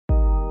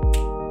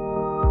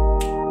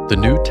The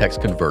new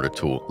text converter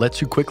tool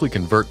lets you quickly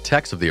convert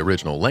text of the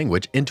original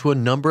language into a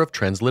number of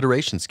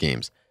transliteration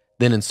schemes,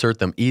 then insert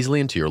them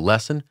easily into your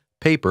lesson,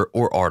 paper,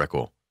 or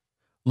article.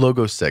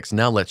 Logo 6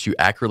 now lets you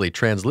accurately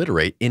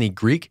transliterate any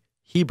Greek,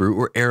 Hebrew,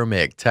 or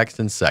Aramaic text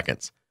in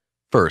seconds.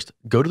 First,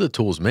 go to the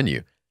Tools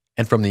menu,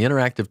 and from the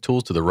interactive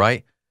tools to the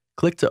right,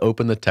 click to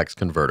open the text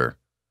converter.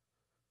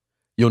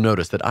 You'll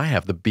notice that I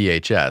have the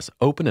BHS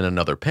open in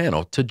another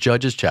panel to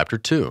Judges Chapter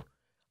 2.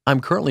 I'm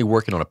currently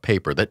working on a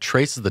paper that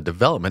traces the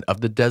development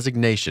of the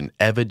designation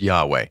Eved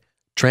Yahweh,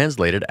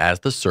 translated as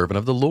the servant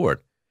of the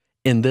Lord.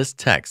 In this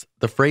text,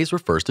 the phrase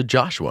refers to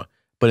Joshua,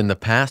 but in the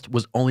past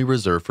was only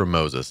reserved for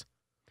Moses.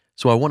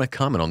 So I want to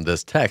comment on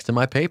this text in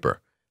my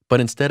paper,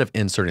 but instead of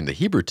inserting the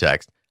Hebrew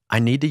text, I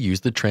need to use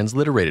the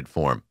transliterated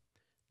form.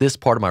 This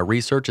part of my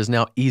research is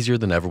now easier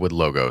than ever with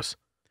Logos.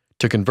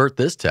 To convert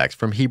this text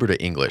from Hebrew to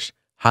English,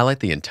 highlight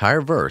the entire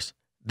verse,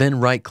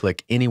 then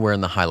right-click anywhere in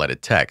the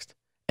highlighted text,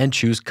 and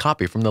choose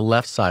Copy from the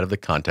left side of the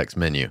context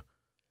menu.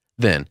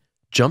 Then,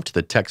 jump to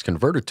the Text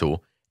Converter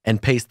tool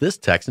and paste this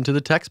text into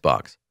the text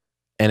box.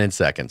 And in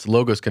seconds,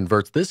 Logos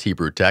converts this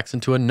Hebrew text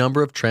into a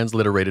number of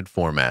transliterated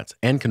formats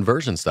and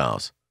conversion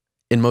styles.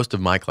 In most of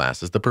my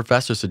classes, the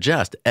professor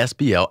suggests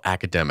SBL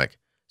Academic,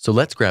 so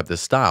let's grab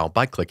this style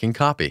by clicking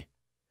Copy.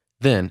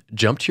 Then,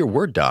 jump to your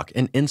Word doc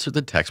and insert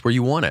the text where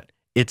you want it.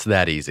 It's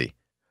that easy.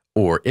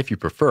 Or, if you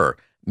prefer,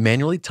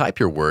 manually type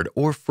your word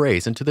or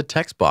phrase into the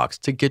text box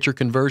to get your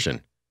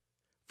conversion.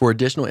 For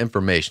additional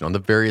information on the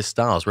various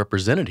styles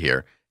represented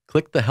here,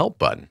 click the Help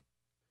button.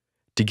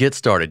 To get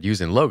started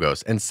using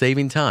Logos and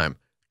saving time,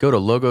 go to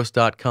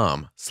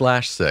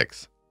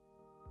logos.com/6.